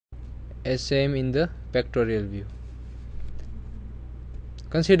as same in the pictorial view.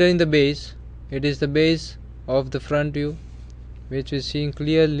 Considering the base, it is the base of the front view which is seen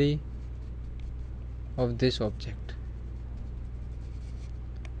clearly of this object.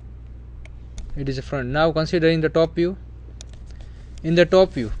 It is a front. Now considering the top view. In the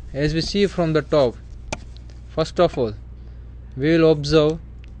top view, as we see from the top, first of all we will observe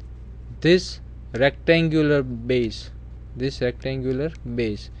this rectangular base.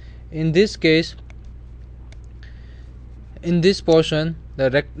 In this case, in this portion,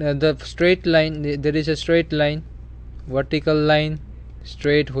 the straight line, there is a straight line, vertical line,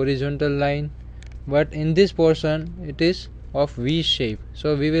 straight horizontal line, but in this portion it is of V shape.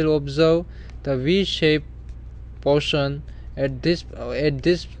 So we will observe the V shape portion at this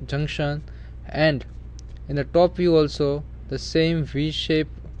junction, and in the top view also the same V shape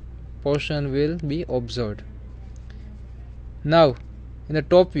portion will be observed. Now in the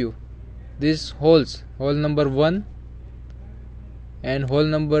top view, these holes, hole number 1 and hole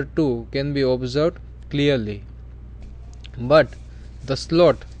number 2 can be observed clearly, but the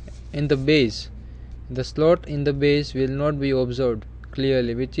slot in the base will not be observed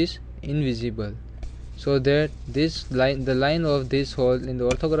clearly, which is invisible, so that the line of this hole in the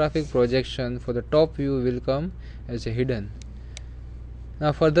orthographic projection for the top view will come as a hidden.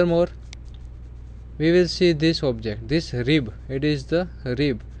 Now furthermore, we will see this object, this rib. It is the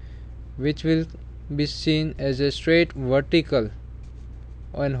rib which will be seen as a straight vertical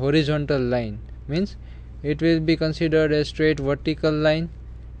and horizontal line, means it will be considered a straight vertical line,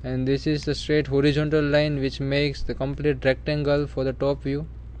 and this is the straight horizontal line which makes the complete rectangle for the top view.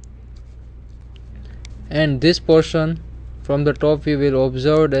 And this portion from the top view will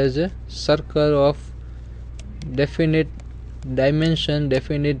observed as a circle of definite dimension,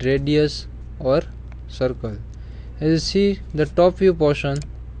 definite radius or circle. As you see the top view portion,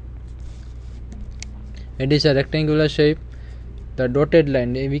 it is a rectangular shape. The dotted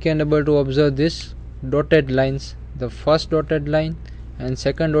line, we can able to observe this dotted lines, the first dotted line and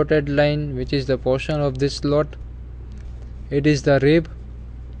second dotted line, which is the portion of this slot. It is the rib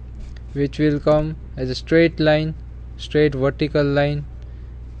which will come as a straight line, straight vertical line,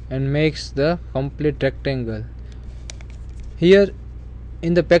 and makes the complete rectangle. Here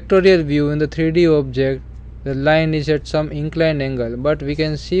in the pictorial view, in the 3D object, the line is at some inclined angle, but we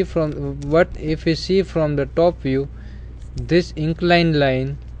can see if we see from the top view, this inclined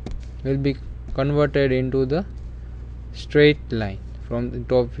line will be converted into the straight line from the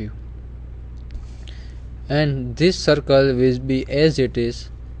top view, and this circle will be as it is.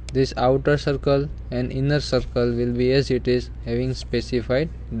 This outer circle and inner circle will be as it is, having specified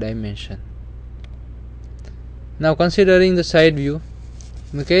dimension. Now considering the side view,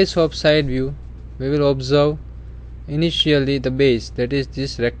 in the case of side view, we will observe initially the base, that is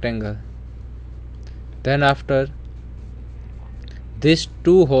this rectangle. Then after, these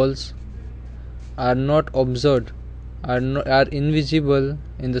two holes are not observed, are invisible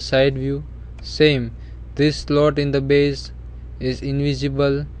in the side view. Same, this slot in the base is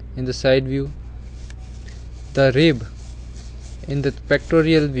invisible in the side view. The rib in the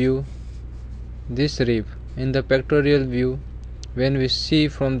pictorial view, this rib in the pictorial view, when we see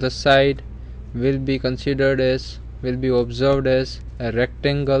from the side, will be observed as a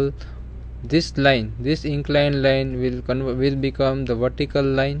rectangle. This line, this inclined line will become the vertical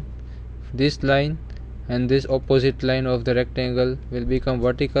line. This line and this opposite line of the rectangle will become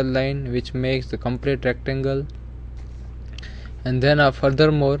vertical line, which makes the complete rectangle. And then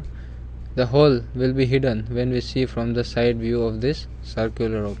furthermore, the hole will be hidden when we see from the side view of this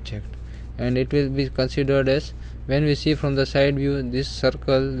circular object, and it will be considered as, when we see from the side view, this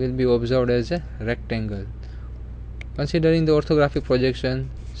circle will be observed as a rectangle. Considering the orthographic projection,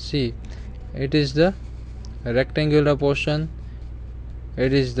 see, it is the rectangular portion,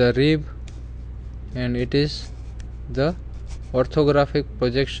 it is the rib, and it is the orthographic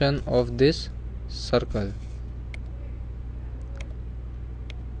projection of this circle.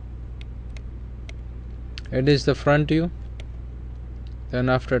 It is the front view, then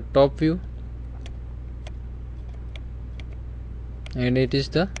after top view, and it is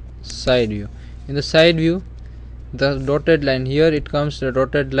the side view. In the side view, the dotted line, here it comes the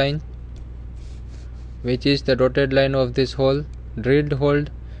dotted line, which is the dotted line of this hole, drilled hole,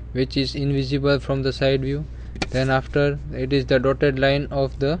 which is invisible from the side view. Then after, it is the dotted line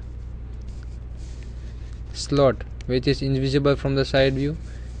of the slot, which is invisible from the side view.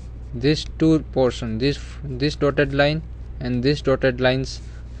 These two portion, this dotted line and this dotted lines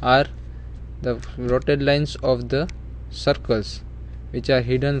are the dotted lines of the circles, which are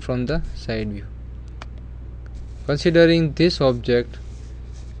hidden from the side view. Considering this object,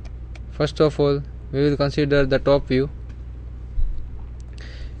 First of all, we will consider the top view.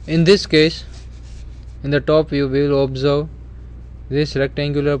 In this case, in the top view, we will observe this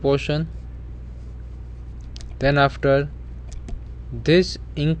rectangular portion. Then after, this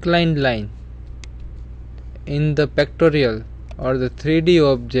inclined line in the pictorial or the 3D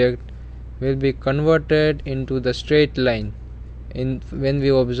object will be converted into the straight line when we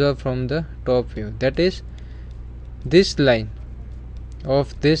observe from the top view. That is, this line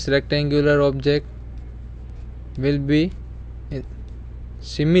of this rectangular object will be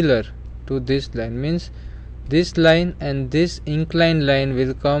similar to this line, means this line and this inclined line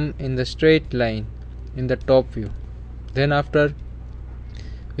will come in the straight line in the top view. Then after,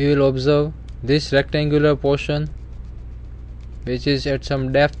 we will observe this rectangular portion which is at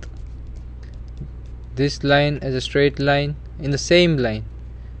some depth, this line as a straight line in the same line,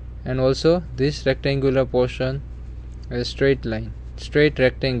 and also this rectangular portion as a straight line, straight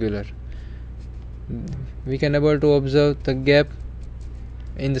rectangular. We can able to observe the gap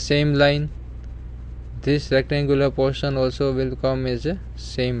in the same line. This rectangular portion also will come as a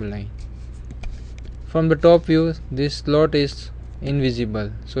same line. From the top view, this slot is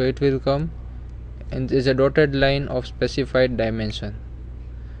invisible, so it will come and is a dotted line of specified dimension.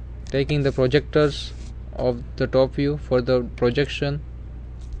 Taking the projectors of the top view for the projection,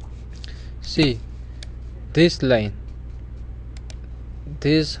 see this line,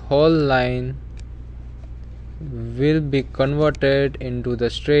 this whole line will be converted into the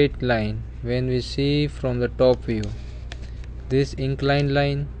straight line when we see from the top view. This inclined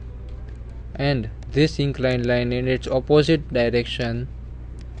line and this inclined line in its opposite direction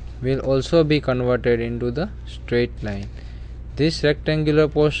will also be converted into the straight line. This rectangular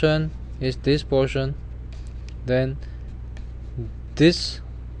portion is this portion, then this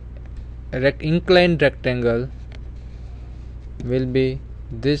inclined rectangle will be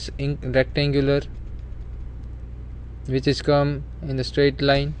this rectangular which is come in the straight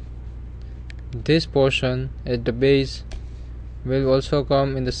line. This portion at the base will also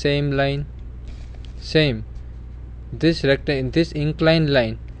come in the same line. Same, this inclined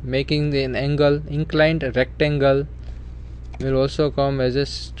line making an angle, inclined rectangle will also come as a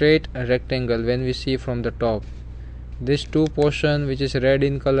straight rectangle when we see from the top. This two portion which is red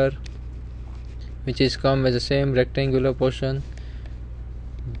in color, which is come as the same rectangular portion.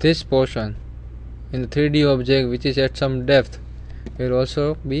 This portion in the 3D object which is at some depth will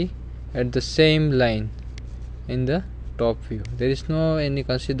also be at the same line in the top view. There is no any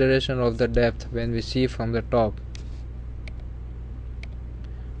consideration of the depth when we see from the top.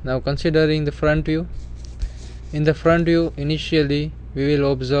 Now considering the front view. In the front view, initially we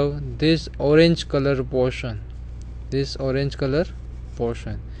will observe this orange color portion. This orange color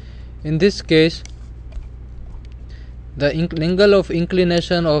portion. In this case, the angle of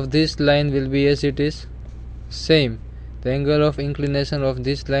inclination of this line will be as it is. Same, the angle of inclination of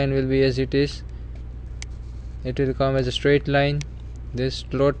this line will be as it is. It will come as a straight line. This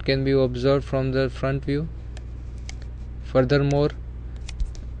slot can be observed from the front view. Furthermore,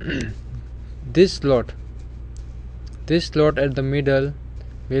 this slot at the middle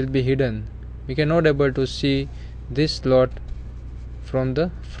will be hidden. We cannot able to see this slot from the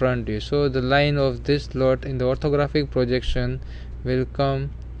front view, so the line of this slot in the orthographic projection will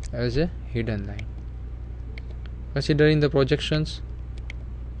come as a hidden line. Considering the projections,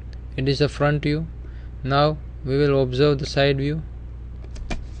 it is a front view. Now we will observe the side view.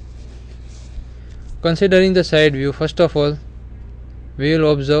 Considering the side view, first of all, we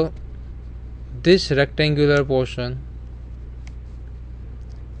will observe this rectangular portion.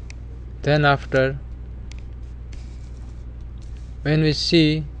 Then after, when we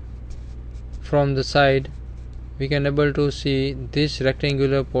see from the side, we can able to see this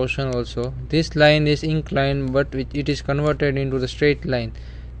rectangular portion also. This line is inclined, but it is converted into the straight line.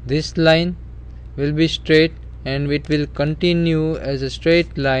 This line will be straight and it will continue as a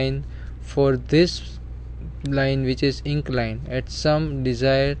straight line for this line which is inclined at some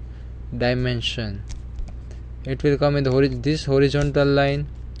desired dimension. It will come in the this horizontal line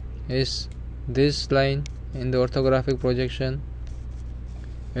is this line in the orthographic projection.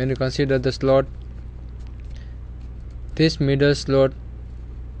 When you consider the slot, this middle slot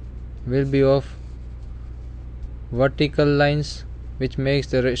will be of vertical lines which makes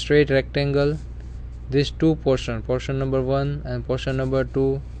the straight rectangle. These two portion number 1 and portion number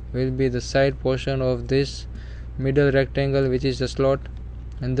 2 will be the side portion of this middle rectangle which is the slot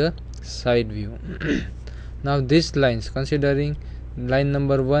and the side view. Now these lines, considering line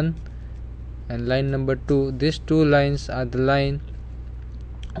number 1 and line number 2, these two lines are the line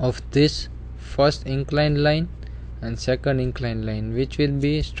of this first inclined line and second inclined line, which will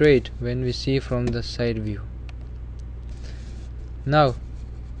be straight when we see from the side view. Now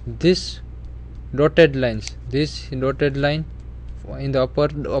this dotted lines, this dotted line in the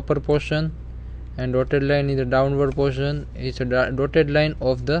upper portion and dotted line in the downward portion is a dotted line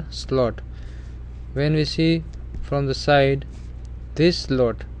of the slot. When we see from the side, this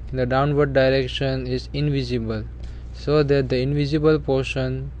slot in the downward direction is invisible, so that the invisible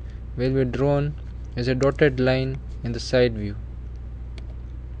portion will be drawn as a dotted line in the side view.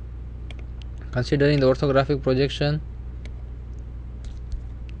 Considering the orthographic projection,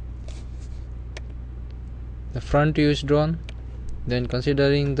 the front view is drawn. Then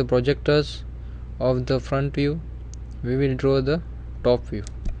considering the projectors of the front view, we will draw the top view.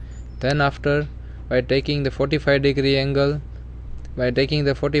 Then after, by taking the 45-degree angle, from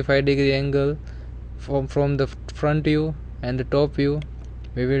the front view and the top view,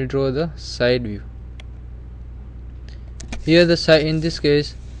 we will draw the side view. Here the side, in this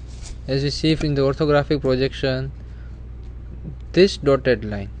case, as we see in the orthographic projection, this dotted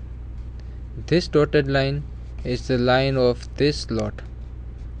line is the line of this slot,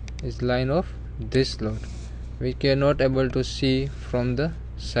 we cannot able to see from the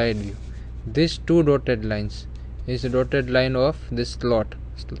side view. These two dotted lines is the dotted line of this slot,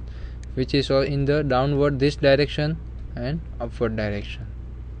 which is in the downward this direction and upward direction.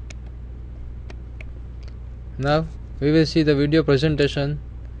 Now we will see the video presentation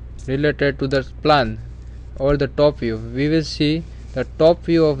related to the plan or the top view. We will see the top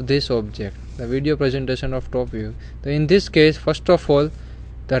view of this object, the video presentation of top view. So in this case, first of all,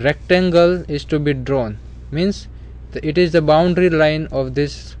 the rectangle is to be drawn, means it is the boundary line of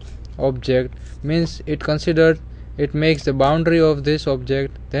this object, means it makes the boundary of this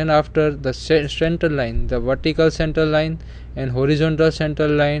object. Then after, the center line, the vertical center line and horizontal center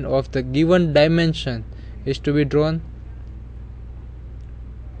line of the given dimension is to be drawn.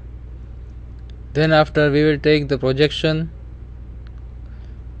 Then after, we will take the projection.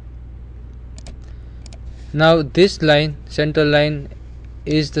 Now this line, center line,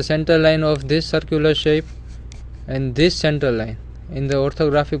 is the center line of this circular shape, and this center line in the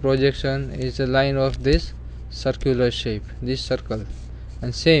orthographic projection is the line of this circular shape, this circle,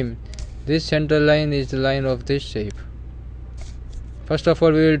 and same, this center line is the line of this shape. First of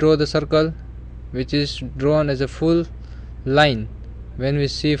all, we will draw the circle, which is drawn as a full line when we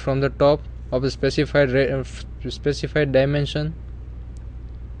see from the top of a specified dimension.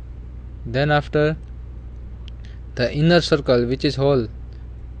 Then after, the inner circle, which is whole,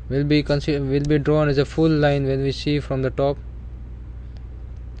 will be drawn as a full line when we see from the top.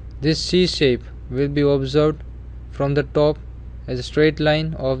 This C shape will be observed from the top as a straight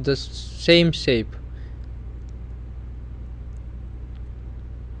line of the same shape.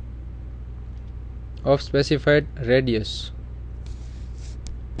 Of specified radius.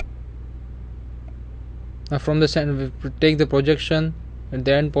 Now from the center, we take the projection at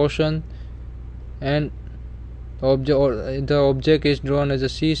the end portion, and the object is drawn as a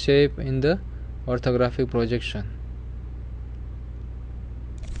C shape in the orthographic projection.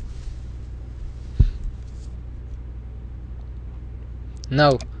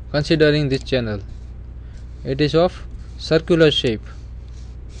 Now considering this channel, it is of circular shape.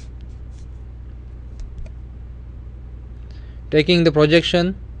 Taking the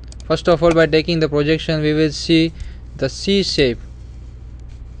projection, first of all, by taking the projection, we will see the C shape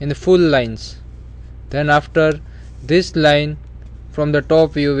in the full lines. Then after, this line from the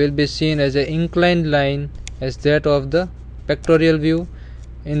top view will be seen as an inclined line as that of the pictorial view.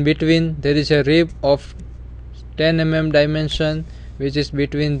 In between, there is a rib of 10 mm dimension, which is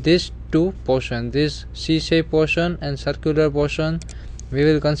between these two portions, this C shape portion and circular portion. We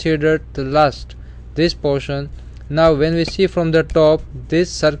will consider the last, this portion. Now when we see from the top,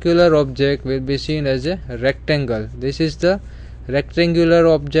 this circular object will be seen as a rectangle. This is the rectangular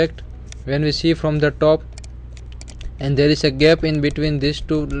object when we see from the top, and there is a gap in between these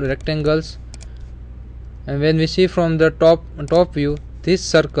two rectangles. And when we see from the top view, this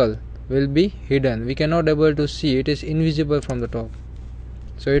circle will be hidden. We cannot able to see, it is invisible from the top,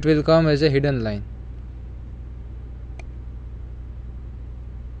 so it will come as a hidden line.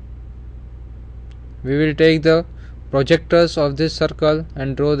 We will take the projectors of this circle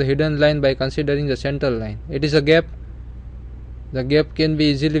and draw the hidden line by considering the center line. It is a gap. The gap can be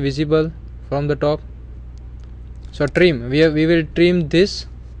easily visible from the top. So trim, we will trim this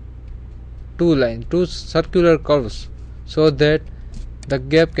two circular curves, so that the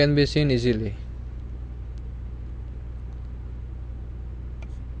gap can be seen easily.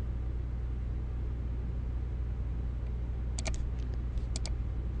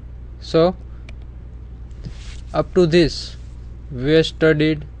 So Up to this, we have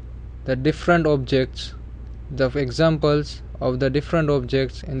studied the different objects, the examples of the different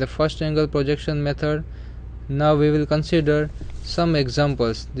objects in the first angle projection method. Now we will consider some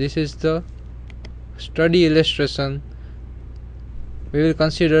examples. This is the study illustration. We will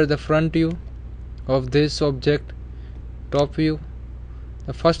consider the front view of this object, top view.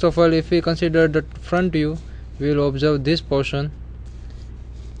 First of all, if we consider the front view, we will observe this portion,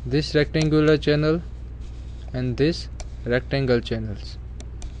 this rectangular channel and this rectangle channels.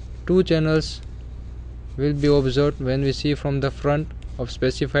 Two channels will be observed when we see from the front of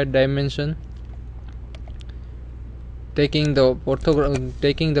specified dimension. Taking the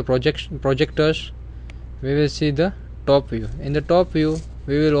projectors, we will see the top view. In the top view,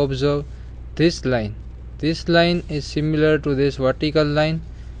 we will observe this line. This line is similar to this vertical line,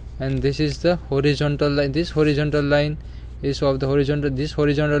 and this is the horizontal line. This horizontal line is of the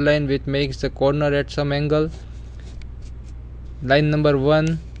horizontal line which makes the corner at some angle. Line number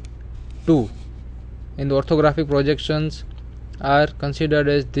 1, 2 in the orthographic projections are considered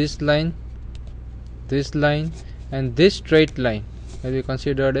as this line, and this straight line will be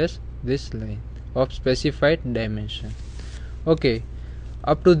considered as this line of specified dimension. Okay,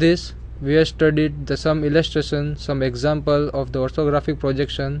 up to this we have studied some illustration, some example of the orthographic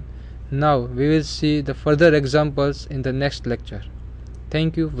projection. Now we will see the further examples in the next lecture.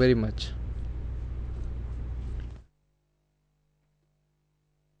 Thank you very much.